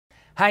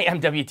Hi,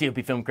 I'm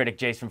WTOP film critic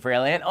Jason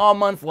Fraley, and all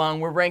month long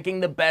we're ranking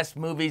the best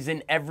movies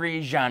in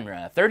every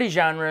genre. 30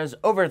 genres,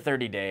 over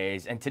 30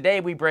 days, and today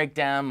we break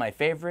down my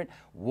favorite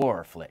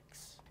war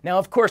flicks. Now,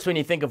 of course, when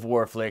you think of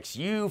war flicks,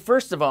 you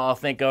first of all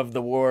think of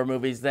the war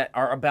movies that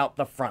are about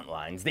the front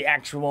lines, the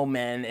actual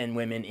men and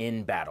women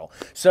in battle.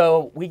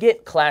 So we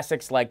get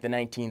classics like the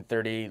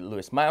 1930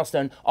 Lewis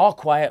milestone, All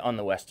Quiet on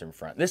the Western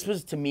Front. This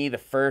was, to me, the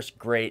first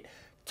great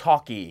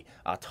talking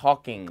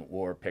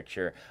war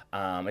picture.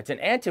 It's an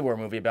anti-war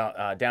movie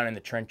about down in the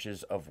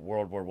trenches of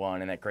World War I,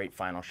 and that great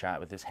final shot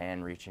with his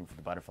hand reaching for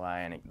the butterfly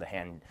and the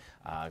hand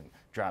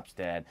drops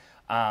dead.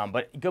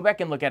 But go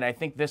back and look at it. I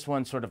think this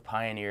one sort of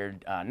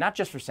pioneered, not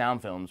just for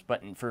sound films,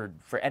 but for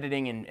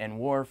editing and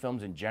war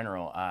films in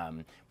general,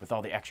 with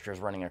all the extras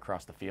running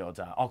across the fields.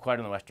 All Quiet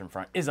on the Western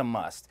Front is a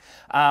must.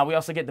 We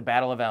also get the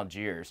Battle of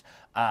Algiers.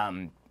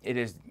 It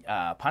is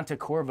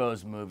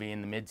Pontecorvo's movie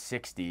in the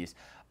mid-60s.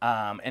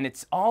 And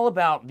it's all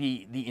about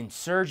the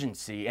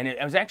insurgency, and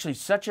it was actually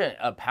such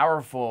a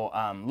powerful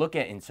look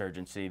at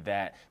insurgency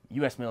that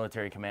U.S.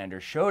 military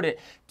commanders showed it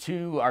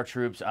to our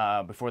troops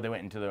before they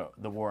went into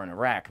the war in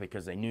Iraq,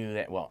 because they knew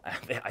that, well,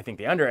 I think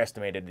they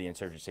underestimated the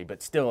insurgency,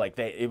 but still, like,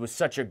 it was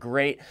such a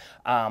great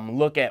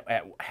look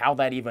at how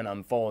that even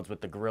unfolds with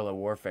the guerrilla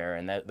warfare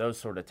and those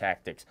sort of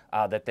tactics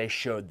that they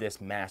showed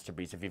this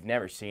masterpiece. If you've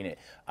never seen it,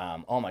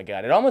 oh my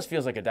God, it almost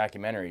feels like a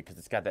documentary because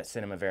it's got that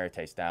cinema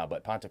verite style,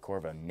 but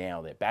Pontecorvo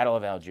nailed it. Battle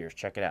of Algiers,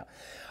 check it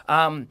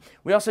out.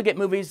 We also get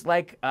movies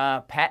like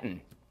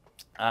Patton.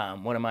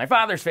 One of my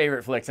father's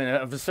favorite flicks, and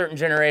of a certain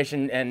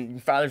generation,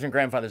 and fathers and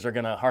grandfathers are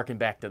going to harken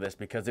back to this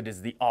because it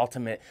is the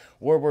ultimate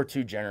World War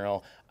II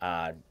general.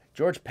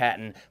 George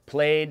Patton,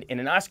 played in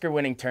an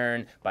Oscar-winning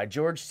turn by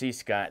George C.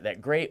 Scott. That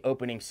great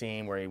opening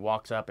scene where he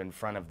walks up in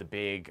front of the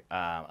big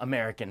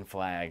American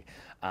flag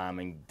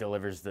and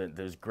delivers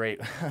those great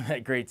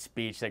that great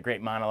speech, that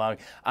great monologue.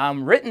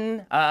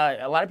 Written,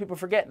 a lot of people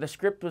forget, the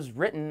script was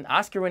written,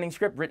 Oscar-winning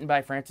script written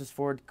by Francis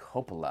Ford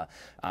Coppola,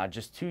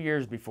 just 2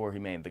 years before he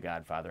made The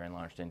Godfather and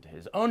launched into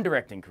his own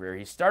directing career.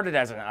 He started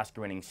as an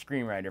Oscar-winning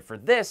screenwriter for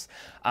this,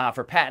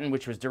 for Patton,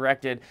 which was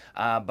directed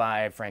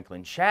by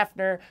Franklin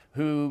Schaffner,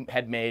 who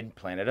had made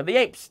Planet of the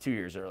Apes 2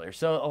 years earlier.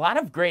 So a lot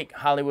of great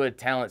Hollywood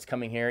talents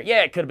coming here.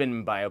 Yeah, it could have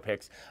been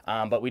biopics,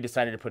 but we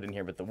decided to put it in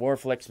here with the war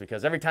flicks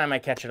because every time I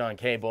catch it on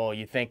cable,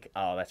 you think,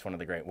 oh, that's one of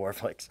the great war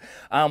flicks.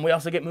 We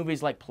also get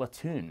movies like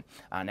Platoon.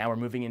 Now we're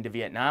moving into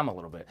Vietnam a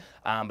little bit.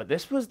 But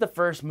this was the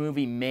first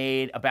movie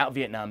made about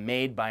Vietnam,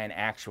 made by an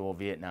actual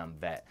Vietnam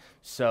vet.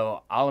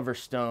 So Oliver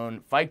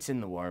Stone fights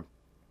in the war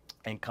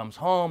and comes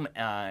home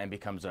and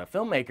becomes a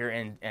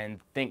filmmaker and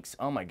thinks,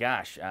 oh my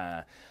gosh,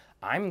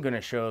 I'm going to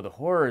show the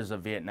horrors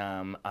of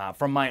Vietnam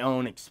from my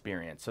own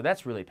experience. So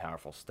that's really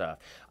powerful stuff.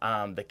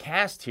 The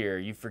cast here,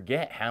 you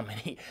forget how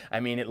many, I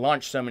mean, it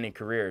launched so many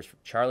careers.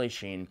 Charlie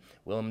Sheen,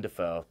 Willem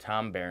Dafoe,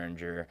 Tom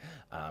Berenger,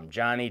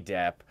 Johnny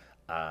Depp,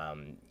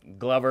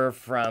 Glover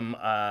from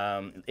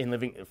in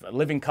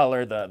Living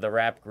Color, the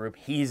rap group,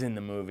 he's in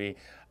the movie.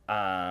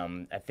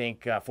 I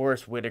think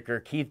Forrest Whitaker,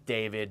 Keith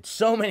David,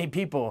 so many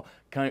people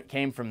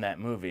came from that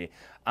movie.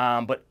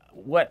 But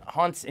what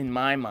haunts in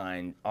my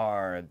mind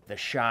are the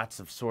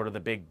shots of sort of the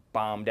big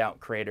bombed out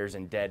craters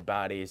and dead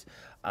bodies,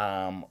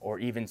 or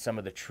even some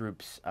of the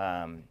troops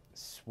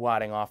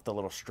swatting off the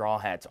little straw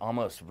hats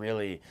almost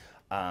really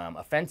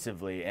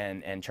offensively,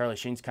 and Charlie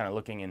Sheen's kind of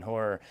looking in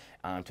horror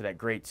to that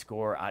great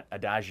score,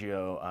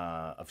 Adagio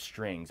of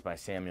Strings by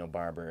Samuel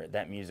Barber.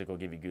 That music will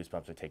give you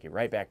goosebumps, will take you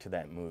right back to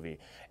that movie,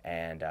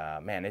 and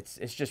man,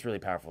 it's just really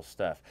powerful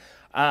stuff.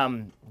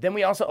 Then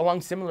we also, along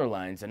similar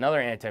lines,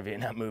 another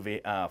anti-Vietnam movie,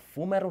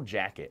 Full Metal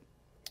Jacket.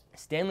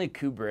 Stanley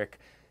Kubrick.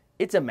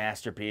 It's a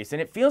masterpiece,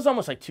 and it feels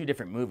almost like two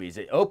different movies.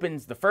 It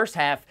opens, the first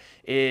half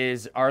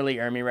is R. Lee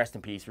Ermey, rest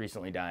in peace,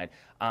 recently died.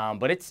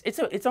 But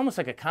it's almost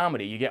like a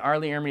comedy. You get R.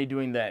 Lee Ermey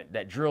doing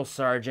that drill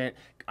sergeant.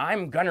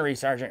 I'm Gunnery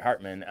Sergeant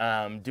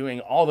Hartman,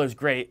 doing all those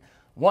great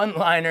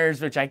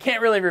one-liners, which I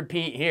can't really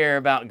repeat here,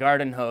 about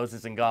garden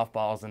hoses and golf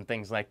balls and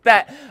things like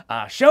that.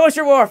 Show us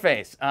your war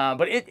face.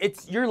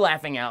 But you're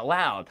laughing out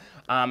loud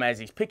as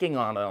he's picking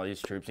on all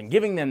these troops and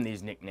giving them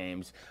these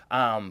nicknames.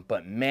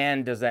 But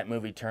man, does that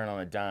movie turn on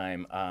a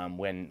dime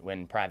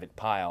when Private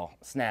Pyle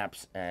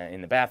snaps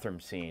in the bathroom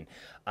scene.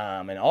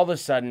 And all of a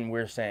sudden,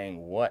 we're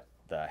saying, what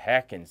the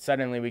heck? And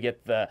suddenly we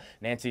get the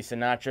Nancy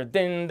Sinatra,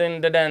 dun dun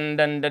dun dun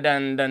dun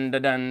dun dun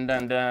dun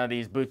dun dun.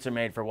 These boots are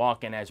made for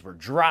walking, as we're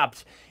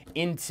dropped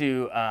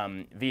into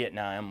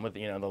Vietnam with,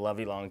 you know, the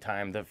lovely long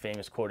time, the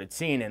famous quoted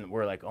scene, and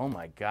we're like, oh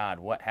my God,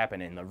 what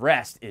happened? And the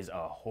rest is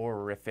a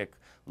horrific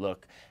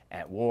look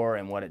at war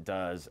and what it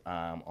does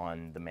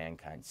on the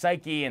mankind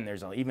psyche. And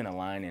there's even a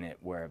line in it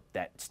where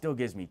that still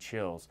gives me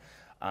chills.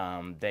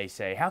 They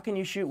say, how can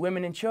you shoot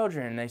women and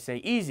children? And they say,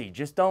 easy,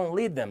 just don't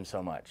lead them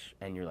so much.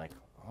 And you're like,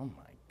 oh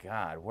my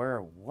God,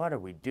 what are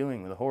we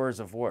doing with the horrors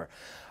of war?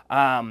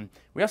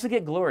 We also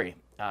get Glory,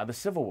 the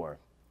Civil War.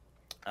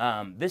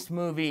 This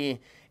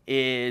movie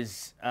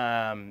is,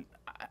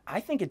 I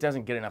think it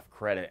doesn't get enough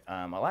credit.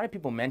 A lot of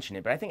people mention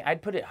it, but I think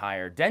I'd put it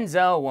higher.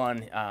 Denzel won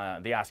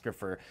the Oscar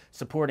for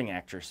supporting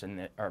actress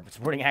or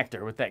supporting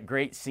actor with that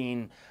great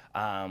scene,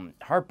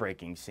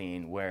 heartbreaking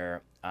scene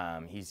where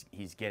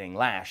he's getting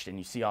lashed and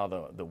you see all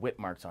the whip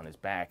marks on his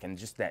back and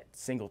just that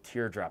single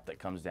teardrop that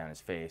comes down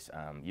his face.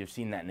 You've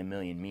seen that in a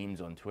million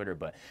memes on Twitter,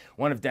 but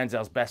one of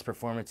Denzel's best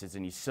performances,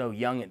 and he's so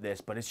young at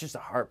this, but it's just a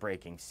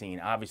heartbreaking scene,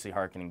 obviously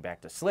harkening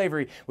back to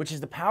slavery, which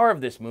is the power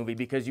of this movie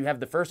because you have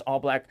the first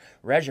all-black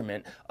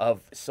regiment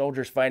of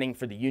soldiers fighting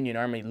for the Union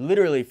Army,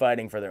 literally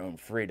fighting for their own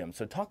freedom.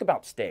 So talk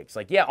about stakes.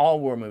 Like, yeah, all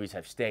war movies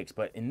have stakes,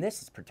 but in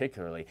this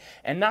particularly,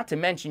 and not to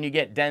mention you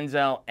get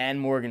Denzel and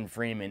Morgan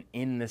Freeman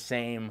in the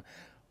same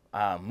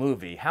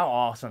movie. How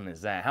awesome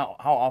is that? How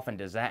often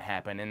does that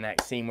happen in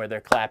that scene where they're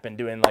clapping,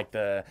 doing like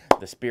the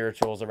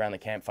spirituals around the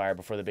campfire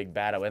before the big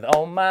battle with,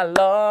 oh my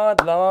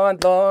Lord,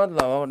 Lord, Lord,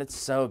 Lord. It's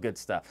so good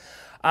stuff.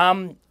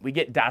 We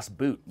get Das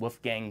Boot,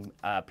 Wolfgang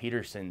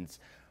Petersen's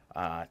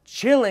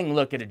chilling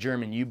look at a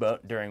German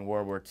U-boat during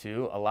World War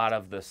II. A lot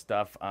of the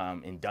stuff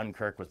in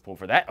Dunkirk was pulled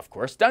for that. Of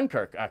course,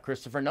 Dunkirk,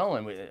 Christopher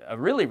Nolan, a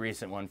really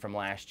recent one from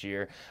last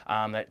year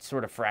that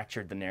sort of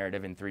fractured the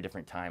narrative in 3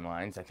 different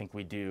timelines. I think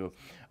we do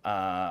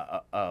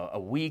a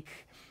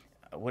week,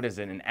 what is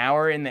it, an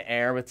hour in the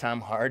air with Tom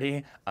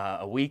Hardy,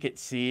 a week at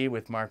sea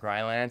with Mark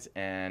Rylance,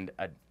 and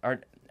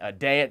a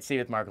day at sea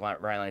with Mark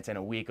Rylance, and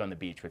a week on the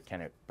beach with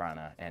Kenneth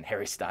Branagh and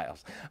Harry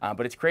Styles.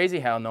 But it's crazy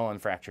how Nolan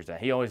fractures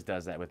that. He always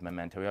does that with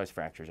Memento. He always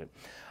fractures it.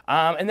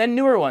 And then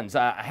newer ones.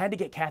 I had to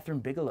get Catherine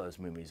Bigelow's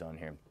movies on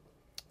here.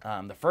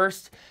 The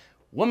first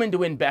woman to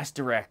win Best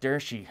Director.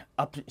 She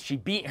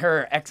beat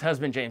her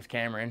ex-husband James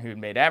Cameron, who'd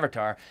made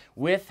Avatar,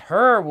 with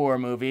her war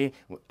movie,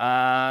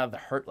 The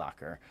Hurt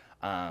Locker.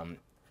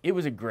 It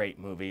was a great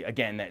movie.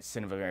 Again, that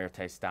cinema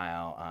verite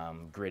style,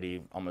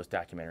 gritty, almost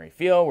documentary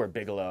feel, where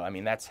Bigelow, I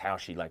mean, that's how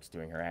she likes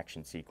doing her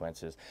action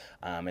sequences.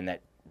 And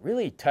that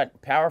really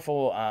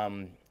powerful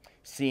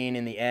scene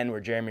in the end where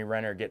Jeremy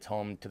Renner gets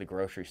home to the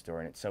grocery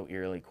store and it's so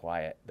eerily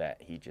quiet that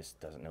he just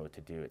doesn't know what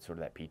to do. It's sort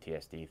of that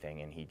PTSD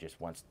thing, and he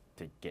just wants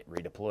to get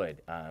redeployed.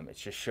 It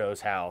just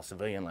shows how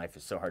civilian life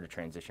is so hard to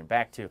transition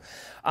back to.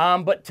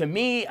 But to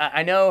me,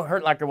 I know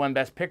Hurt Locker won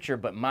Best Picture,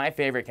 but my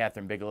favorite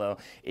Catherine Bigelow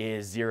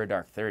is Zero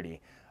Dark 30.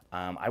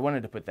 I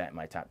wanted to put that in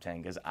my top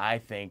 10 because I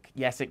think,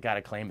 yes, it got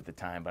acclaim at the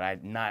time,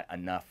 but not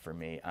enough for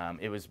me.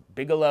 It was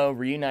Bigelow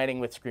reuniting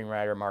with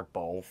screenwriter Mark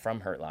Bowl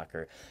from Hurt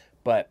Locker,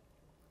 but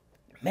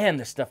man,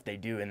 the stuff they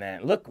do in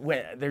that. Look,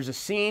 there's a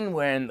scene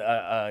when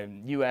a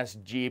U.S.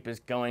 Jeep is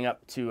going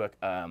up to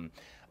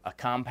a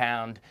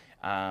compound,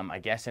 I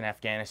guess in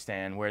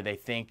Afghanistan, where they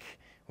think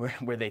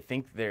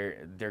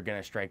they're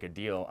gonna strike a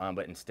deal,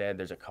 but instead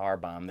there's a car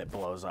bomb that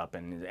blows up,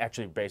 and it's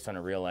actually based on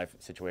a real life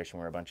situation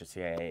where a bunch of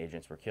CIA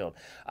agents were killed.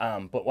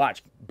 But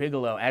watch,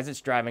 Bigelow, as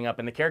it's driving up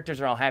and the characters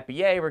are all happy,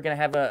 yay, we're gonna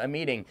have a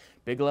meeting,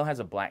 Bigelow has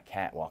a black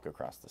cat walk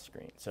across the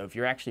screen. So if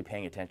you're actually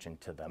paying attention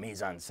to the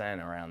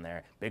mise-en-scène around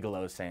there,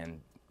 Bigelow's saying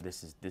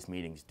this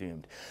meeting's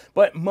doomed.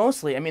 But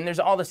mostly, I mean,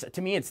 there's all this,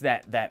 to me it's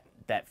that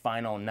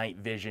final night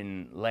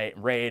vision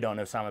raid on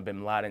Osama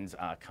bin Laden's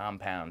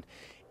compound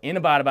in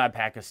Abbottabad,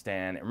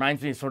 Pakistan. It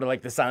reminds me of sort of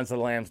like the Silence of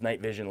the Lambs night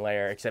vision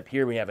lair, except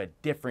here we have a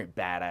different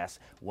badass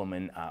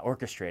woman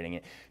orchestrating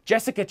it.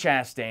 Jessica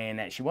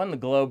Chastain, she won the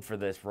Globe for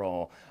this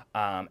role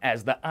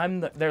as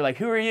they're like,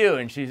 who are you?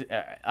 And she's,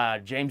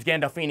 James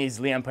Gandolfini's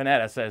Leon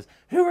Panetta says,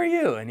 who are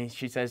you? And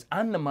she says,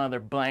 I'm the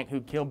mother blank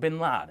who killed bin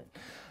Laden.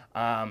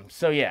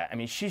 So yeah, I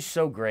mean, she's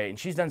so great, and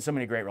she's done so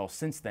many great roles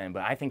since then,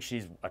 but I think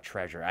she's a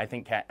treasure. I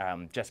think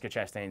Jessica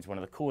Chastain is one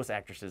of the coolest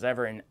actresses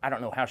ever, and I don't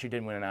know how she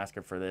didn't win an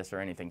Oscar for this or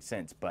anything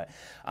since, but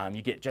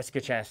you get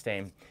Jessica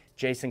Chastain,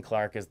 Jason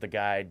Clarke is the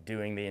guy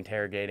doing the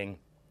interrogating,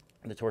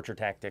 the torture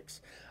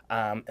tactics,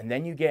 and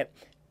then you get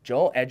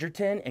Joel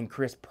Edgerton and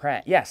Chris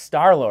Pratt, yeah,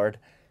 Star-Lord,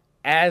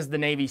 as the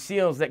Navy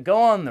SEALs that go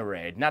on the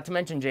raid, not to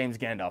mention James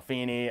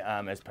Gandolfini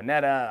as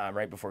Panetta,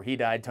 right before he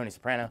died, Tony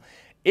Soprano.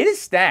 It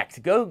is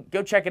stacked. Go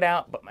check it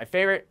out. But my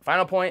favorite,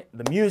 final point,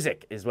 the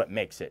music is what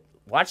makes it.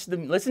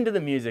 Listen to the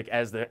music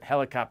as the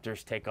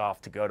helicopters take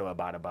off to go to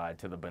Abbottabad,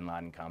 to the bin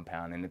Laden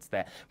compound, and it's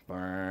that,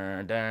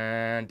 dun,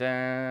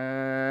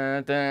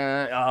 dun,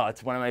 dun. Oh,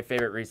 it's one of my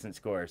favorite recent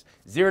scores.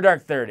 Zero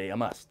Dark 30, a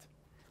must.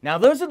 Now,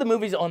 those are the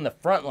movies on the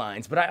front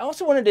lines, but I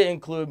also wanted to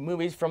include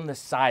movies from the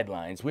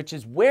sidelines, which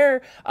is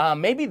where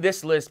maybe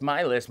this list,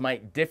 my list,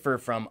 might differ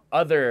from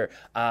other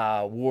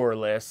war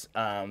lists.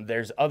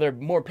 There's other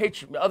big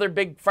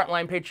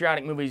frontline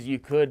patriotic movies you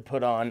could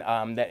put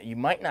on that you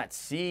might not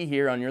see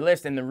here on your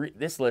list and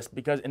this list,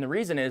 and the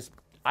reason is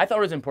I thought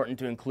it was important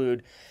to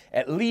include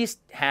at least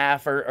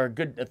half or a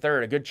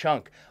good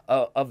chunk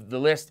of the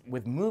list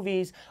with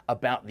movies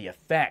about the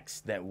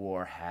effects that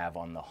war have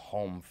on the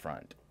home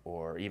front,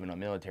 or even on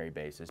military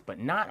bases, but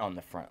not on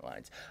the front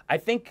lines. I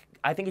think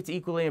it's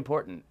equally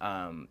important,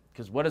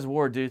 because what does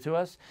war do to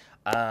us?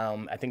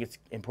 I think it's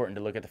important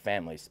to look at the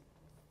families.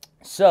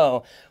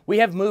 So we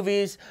have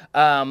movies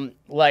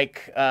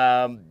like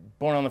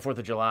Born on the 4th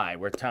of July,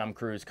 where Tom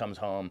Cruise comes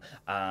home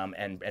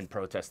and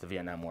protests the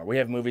Vietnam War. We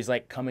have movies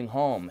like Coming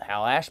Home,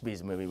 Hal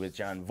Ashby's movie with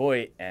Jon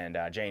Voight and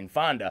Jane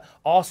Fonda,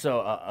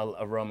 also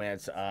a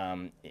romance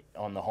on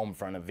the home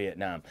front of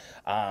Vietnam.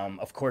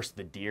 Of course,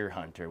 The Deer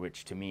Hunter,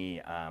 which to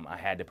me, I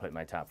had to put in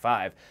my top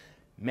 5.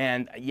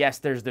 Man, yes,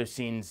 there's those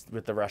scenes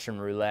with the Russian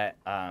roulette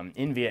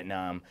in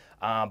Vietnam,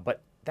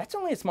 but that's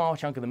only a small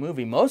chunk of the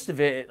movie. Most of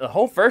it, the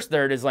whole first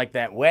third, is like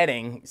that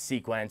wedding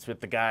sequence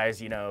with the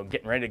guys, you know,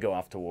 getting ready to go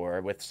off to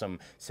war with some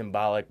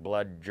symbolic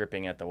blood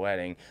dripping at the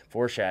wedding,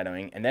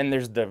 foreshadowing. And then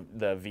there's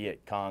the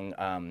Viet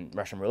Cong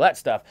Russian roulette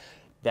stuff.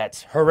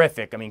 That's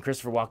horrific. I mean,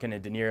 Christopher Walken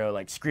and De Niro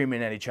like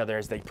screaming at each other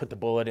as they put the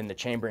bullet in the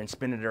chamber and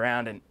spin it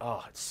around, and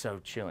oh, it's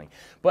so chilling.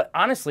 But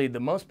honestly, the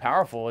most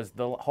powerful is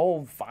the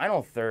whole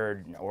final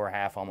third or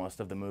half almost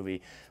of the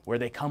movie where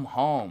they come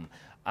home.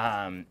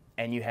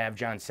 And you have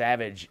John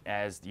Savage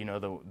as, you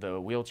know, the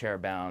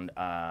wheelchair-bound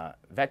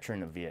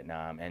veteran of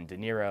Vietnam, and De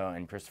Niro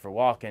and Christopher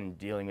Walken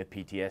dealing with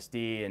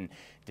PTSD, and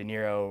De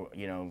Niro,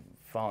 you know,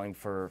 falling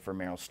for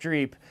Meryl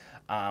Streep,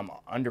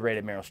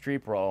 underrated Meryl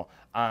Streep role.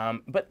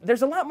 But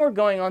there's a lot more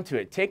going on to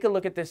it. Take a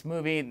look at this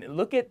movie.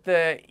 Look at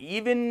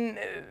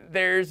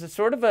there's a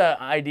sort of an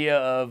idea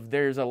of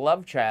there's a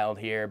love child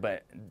here,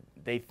 but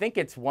they think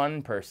it's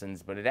one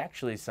person's, but it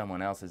actually is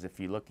someone else's. If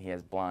you look, he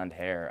has blonde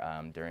hair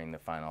during the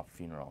final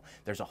funeral.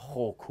 There's a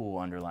whole cool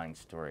underlying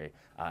story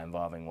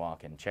involving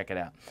Walken. Check it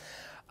out.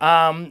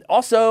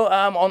 Also,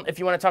 if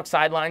you want to talk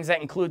sidelines, that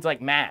includes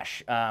like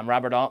MASH,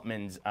 Robert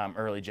Altman's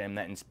early gem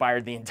that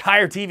inspired the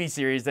entire TV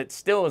series that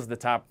still is the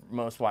top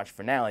most watched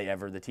finale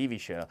ever, the TV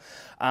show.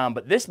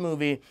 But this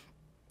movie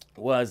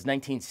was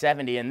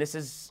 1970, and this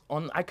is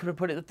I could have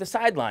put it at the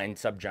sideline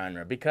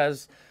subgenre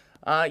because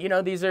you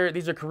know, these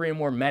are Korean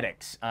War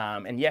medics,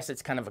 and yes,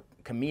 it's kind of a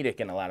comedic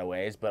in a lot of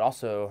ways, but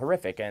also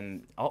horrific.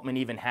 And Altman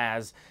even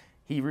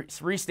he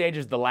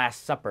restages The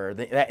Last Supper,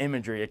 that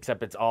imagery,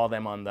 except it's all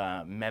them on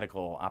the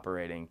medical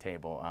operating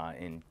table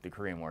in the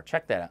Korean War.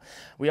 Check that out.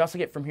 We also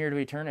get From Here to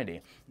Eternity,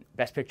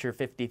 Best Picture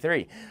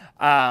 53,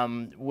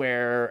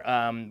 where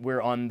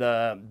we're on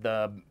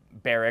the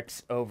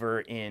barracks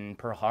over in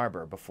Pearl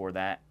Harbor before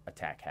that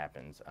attack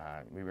happens.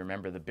 We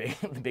remember the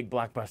big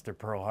blockbuster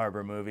Pearl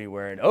Harbor movie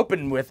where it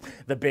opened with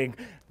the big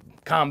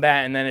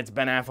combat, and then it's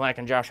Ben Affleck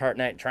and Josh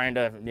Hartnett trying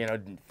to, you know,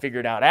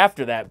 figure it out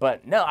after that.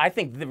 But no, I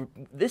think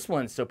this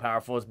one's so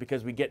powerful is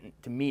because we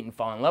get to meet and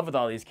fall in love with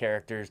all these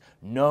characters,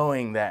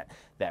 knowing that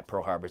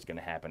Pearl Harbor is going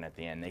to happen at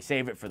the end. They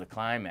save it for the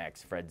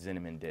climax. Fred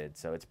Zinnemann did,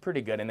 so it's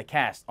pretty good. And the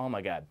cast, oh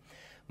my God,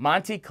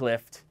 Monty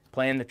Clift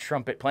playing the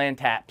trumpet, playing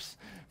taps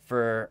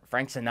for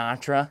Frank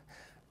Sinatra.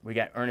 We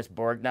got Ernest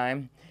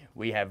Borgnine.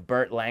 We have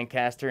Burt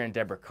Lancaster and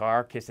Deborah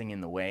Kerr kissing in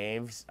the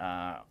waves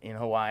in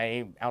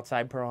Hawaii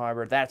outside Pearl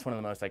Harbor. That's one of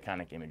the most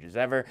iconic images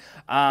ever.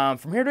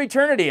 From Here to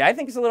Eternity, I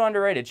think it's a little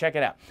underrated. Check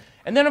it out.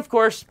 And then, of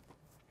course,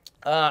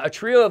 a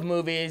trio of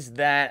movies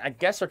that I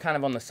guess are kind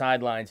of on the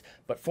sidelines,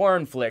 but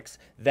foreign flicks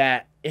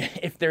that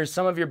if there's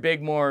some of your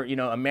big more, you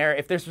know,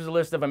 if this was a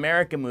list of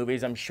American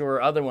movies, I'm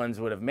sure other ones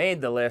would have made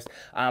the list,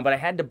 but I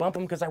had to bump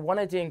them because I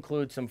wanted to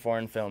include some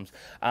foreign films,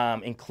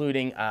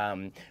 including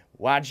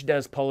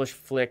Wajda's Polish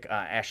flick,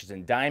 Ashes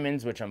and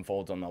Diamonds, which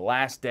unfolds on the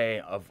last day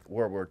of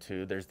World War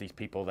II. There's these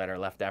people that are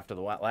left after the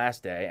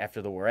last day,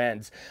 after the war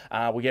ends.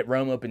 We get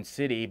Rome Open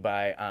City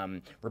by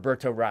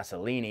Roberto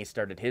Rossellini,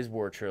 started his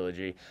war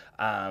trilogy.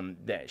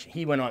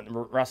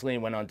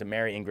 Rossellini went on to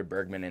marry Ingrid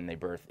Bergman, and they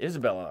birthed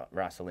Isabella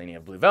Rossellini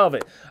of Blue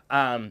Velvet.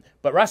 But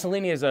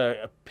Rossellini is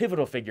a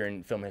pivotal figure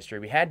in film history.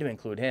 We had to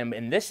include him,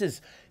 and this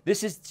is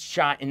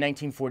shot in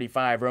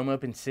 1945, Rome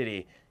Open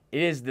City.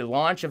 It is the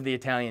launch of the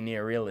Italian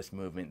neorealist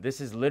movement. This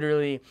is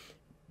literally,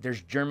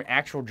 there's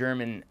actual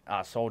German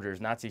soldiers,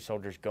 Nazi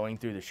soldiers, going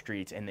through the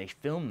streets, and they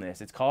filmed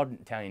this. It's called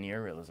Italian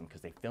neorealism because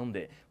they filmed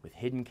it with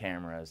hidden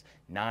cameras,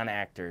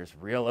 non-actors,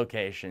 real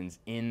locations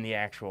in the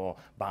actual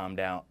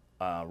bombed-out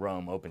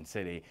Rome Open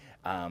City,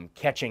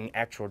 catching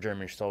actual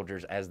German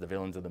soldiers as the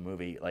villains of the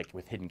movie, like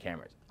with hidden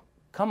cameras.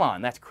 Come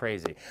on, that's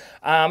crazy.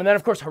 And then,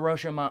 of course,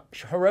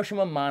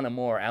 Hiroshima Mon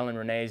Amour, Alan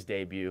Rene's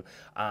debut,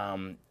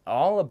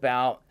 all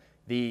about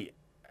the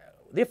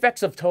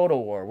effects of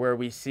total war, where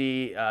we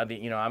see,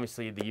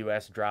 obviously the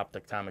U.S. dropped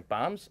atomic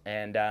bombs,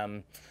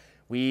 and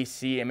we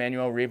see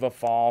Emmanuel Riva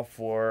fall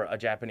for a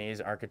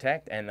Japanese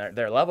architect and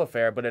their love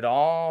affair, but it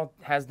all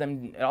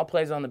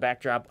plays on the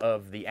backdrop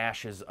of the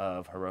ashes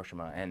of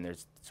Hiroshima, and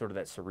there's sort of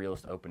that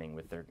surrealist opening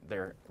with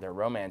they're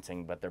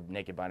romancing, but their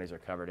naked bodies are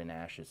covered in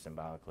ashes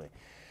symbolically.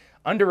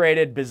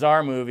 Underrated,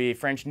 bizarre movie,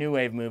 French New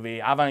Wave movie,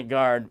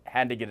 avant-garde,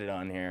 had to get it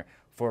on here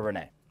for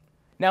Rene.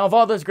 Now, of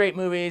all those great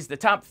movies, the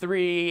top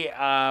 3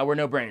 were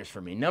no-brainers for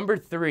me. Number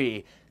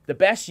 3, The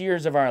Best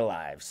Years of Our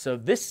Lives. So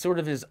this sort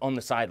of is on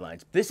the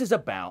sidelines. This is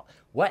about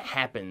what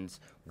happens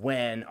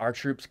when our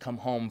troops come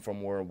home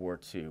from World War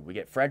II. We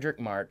get Frederick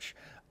March,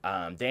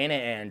 Dana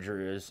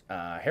Andrews,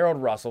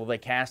 Harold Russell. They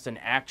cast an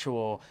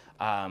actual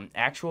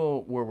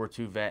World War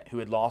II vet who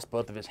had lost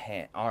both of his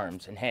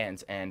arms and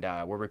hands and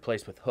were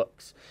replaced with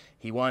hooks.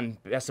 He won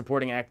Best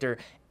Supporting Actor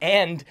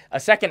and a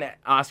second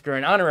Oscar,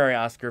 an honorary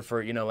Oscar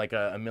for, you know, like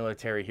a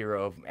military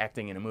hero of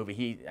acting in a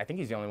movie. I think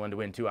he's the only one to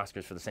win 2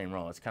 Oscars for the same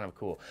role. It's kind of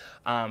cool.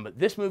 But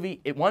this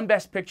movie, it won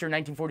Best Picture in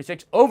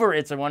 1946 over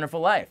It's a Wonderful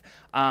Life,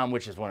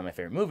 which is one of my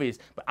favorite movies.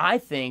 But I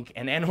think,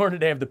 and Ann Horn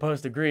today of the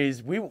Post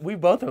agrees, we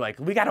both are like,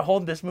 we got to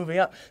hold this movie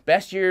up.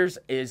 Best Years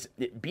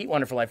it beat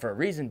Wonderful Life for a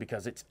reason,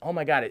 because it's, oh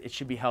my God, it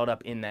should be held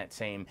up in that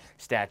same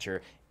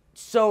stature.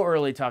 So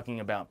early,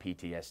 talking about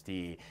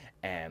PTSD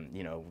and,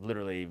 you know,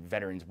 literally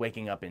veterans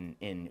waking up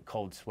in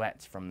cold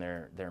sweats from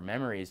their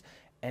memories.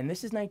 And this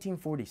is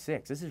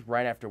 1946. This is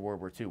right after World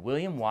War II.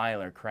 William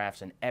Wyler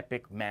crafts an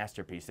epic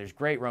masterpiece. There's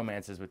great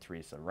romances with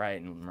Teresa Wright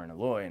and Myrna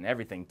Loy and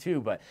everything too,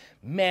 but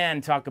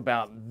man, talk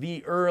about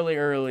the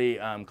early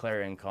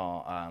clarion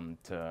call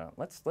to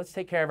let's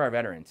take care of our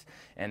veterans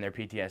and their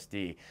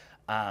PTSD.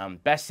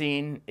 Best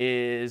scene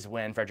is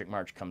when Frederick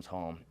March comes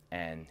home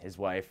and his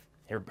wife,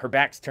 her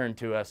back's turned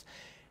to us.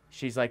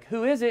 She's like,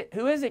 "Who is it?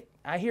 Who is it?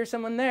 I hear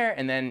someone there."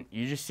 And then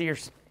you just see her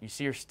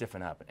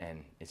stiffen up,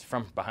 and it's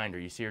from behind her.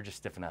 You see her just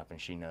stiffen up, and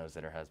she knows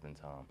that her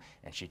husband's home.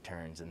 And she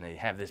turns, and they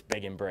have this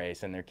big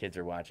embrace, and their kids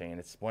are watching, and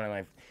it's one of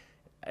my,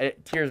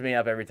 it tears me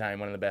up every time.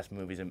 One of the best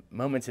movies and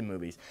moments in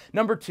movies.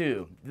 Number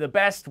 2, the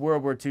best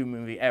World War II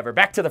movie ever.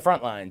 Back to the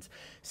front lines.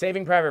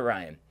 Saving Private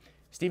Ryan.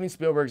 Steven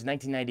Spielberg's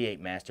 1998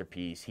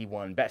 masterpiece. He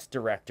won Best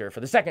Director for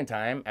the second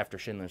time after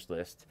Schindler's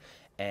List,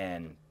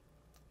 and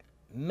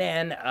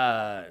man,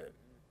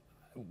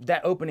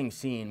 that opening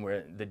scene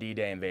where the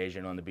D-Day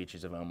invasion on the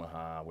beaches of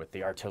Omaha with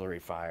the artillery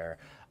fire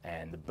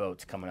and the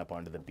boats coming up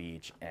onto the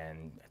beach,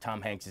 and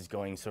Tom Hanks is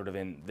going sort of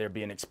in, there'd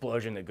be an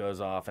explosion that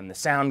goes off and the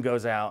sound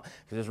goes out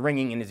because there's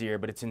ringing in his ear,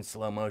 but it's in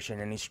slow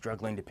motion, and he's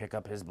struggling to pick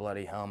up his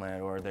bloody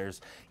helmet, or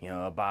there's, you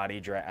know, a body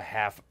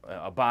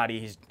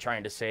he's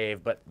trying to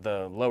save, but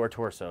the lower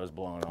torso is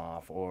blown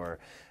off, or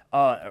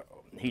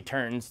he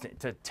turns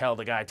to tell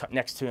the guy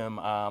next to him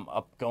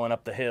going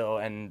up the hill,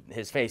 and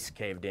his face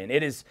caved in.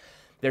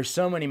 There's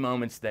so many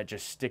moments that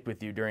just stick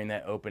with you during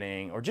that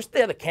opening, or just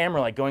the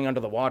camera like going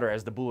under the water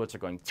as the bullets are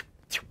going.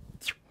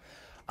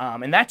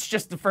 And that's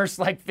just the first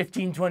like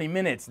 15, 20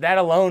 minutes. That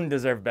alone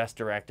deserved Best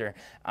Director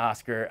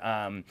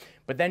Oscar.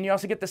 But then you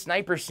also get the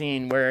sniper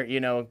scene where,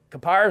 you know,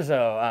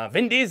 Caparzo,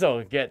 Vin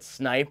Diesel gets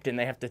sniped, and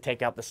they have to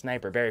take out the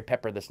sniper. Barry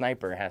Pepper, the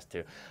sniper, has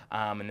to.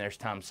 And there's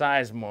Tom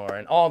Sizemore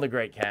and all the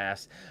great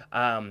cast.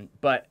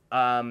 But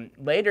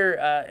later,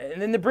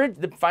 and then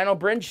the final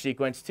bridge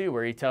sequence too,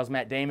 where he tells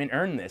Matt Damon,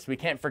 "Earn this." We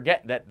can't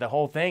forget that the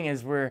whole thing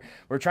is we're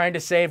trying to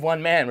save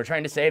one man. We're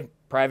trying to save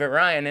Private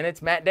Ryan, and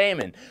it's Matt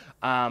Damon.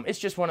 It's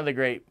just one of the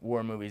great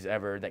war movies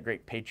ever, that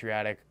great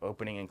patriotic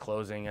opening and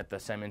closing at the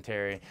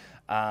cemetery.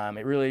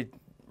 It really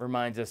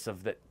reminds us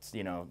of that,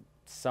 you know,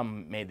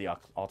 some made the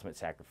ultimate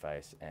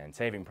sacrifice, and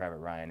Saving Private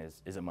Ryan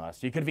is a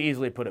must. You could have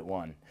easily put it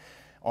 1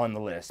 on the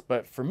list,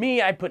 but for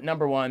me, I put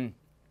number 1,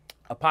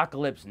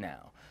 Apocalypse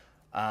Now.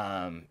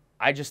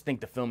 I just think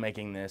the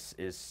filmmaking this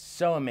is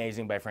so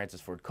amazing by Francis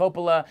Ford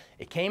Coppola.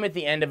 It came at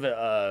the end of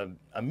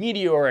a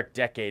meteoric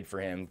decade for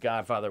him.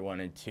 Godfather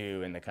 1 and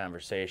 2 and The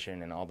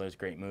Conversation and all those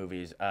great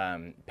movies.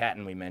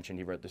 Patton, we mentioned,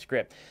 he wrote the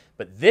script.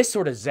 But this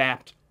sort of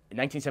zapped, in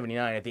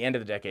 1979, at the end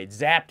of the decade,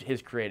 zapped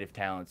his creative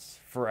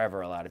talents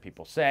forever, a lot of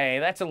people say.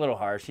 That's a little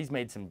harsh. He's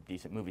made some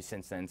decent movies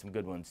since then, some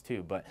good ones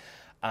too. But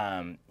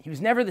he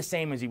was never the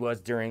same as he was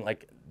during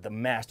like the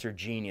master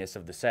genius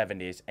of the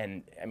 70s.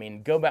 And I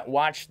mean, go back,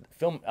 watch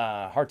film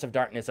Hearts of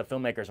Darkness, A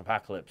Filmmaker's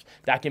Apocalypse,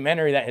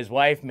 documentary that his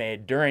wife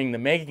made during the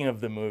making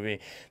of the movie.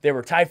 There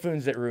were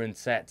typhoons that ruined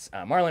sets.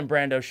 Marlon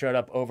Brando showed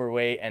up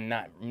overweight and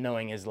not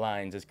knowing his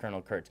lines as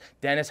Colonel Kurtz.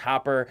 Dennis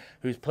Hopper,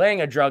 who's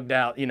playing a drugged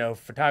out, you know,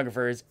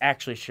 photographer, is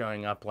actually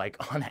showing up like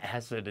on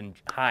acid and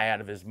high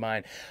out of his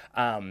mind.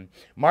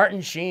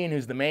 Martin Sheen,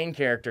 who's the main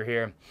character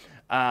here,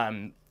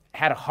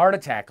 had a heart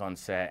attack on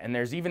set, and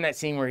there's even that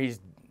scene where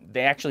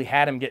they actually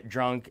had him get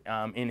drunk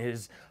in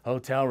his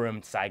hotel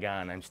room,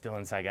 Saigon, I'm still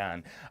in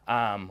Saigon,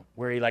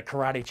 where he like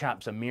karate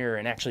chops a mirror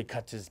and actually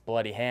cuts his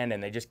bloody hand,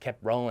 and they just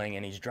kept rolling,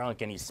 and he's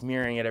drunk and he's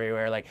smearing it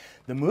everywhere. Like,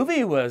 the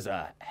movie was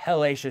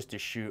hellacious to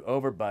shoot,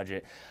 over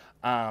budget,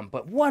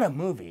 but what a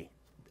movie.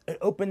 It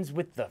opens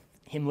with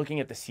him looking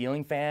at the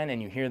ceiling fan,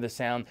 and you hear the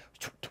sound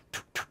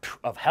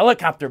of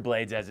helicopter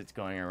blades as it's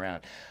going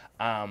around.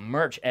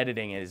 Merch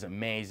editing is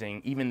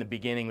amazing. Even the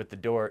beginning with the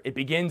door, it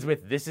begins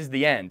with "This is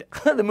the end."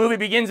 The movie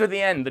begins with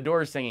the end. The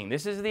door is singing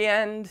 "This is the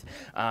end"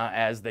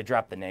 as they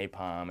drop the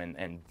napalm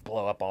and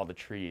blow up all the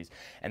trees.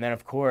 And then,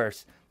 of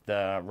course,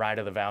 the Ride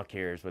of the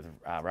Valkyries with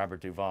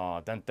Robert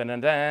Duvall, dun, dun,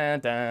 dun, dun,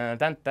 dun,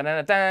 dun, dun,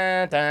 dun,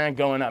 dun, dun,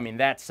 going. I mean,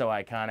 that's so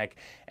iconic.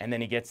 And then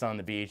he gets on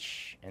the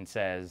beach and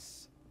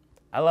says,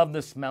 "I love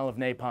the smell of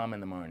napalm in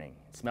the morning.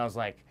 It smells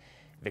like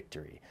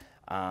victory."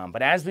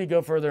 But as we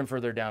go further and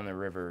further down the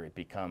river, it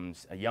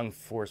becomes a young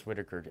Forrest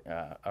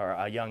Whitaker, or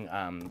a young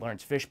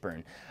Lawrence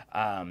Fishburne,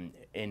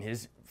 in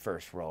his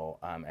first role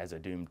as a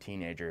doomed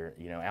teenager,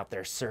 you know, out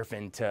there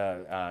surfing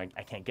to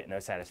I Can't Get No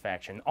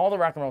Satisfaction, all the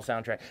rock and roll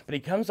soundtrack, but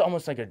it becomes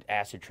almost like an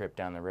acid trip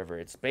down the river.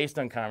 It's based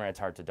on Conrad's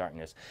Hearts of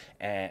Darkness,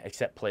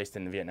 except placed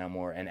in the Vietnam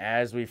War. And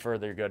as we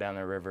further go down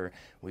the river,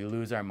 we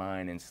lose our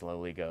mind and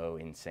slowly go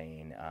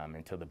insane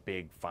until the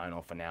big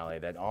final finale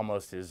that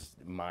almost is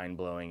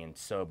mind-blowing and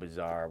so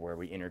bizarre, where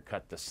we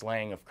intercut the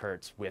slaying of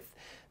Kurtz with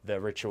the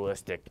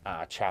ritualistic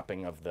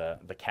chopping of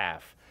the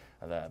calf,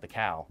 the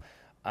cow.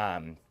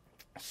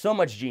 So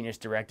much genius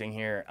directing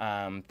here.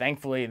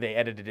 Thankfully, they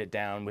edited it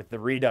down with the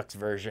Redux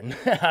version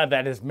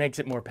that makes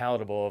it more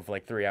palatable, of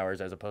like 3 hours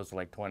as opposed to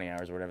like 20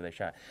 hours or whatever they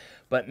shot.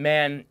 But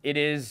man, it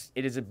is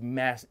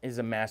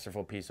a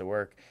masterful piece of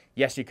work.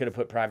 Yes, you could have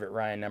put Private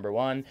Ryan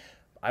 #1.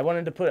 I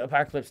wanted to put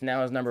Apocalypse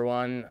Now as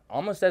 #1,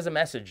 almost as a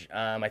message.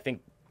 I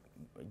think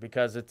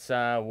because it's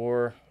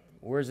war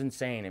is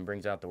insane and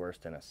brings out the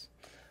worst in us.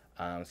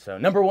 So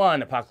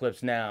 #1,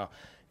 Apocalypse Now,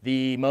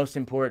 the most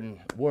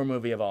important war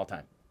movie of all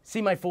time. See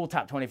my full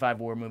top 25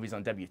 war movies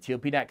on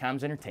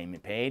WTOP.com's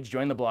entertainment page.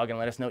 Join the blog and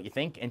let us know what you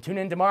think. And tune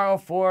in tomorrow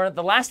for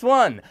the last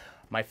one,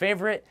 my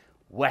favorite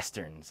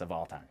Westerns of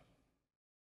all time.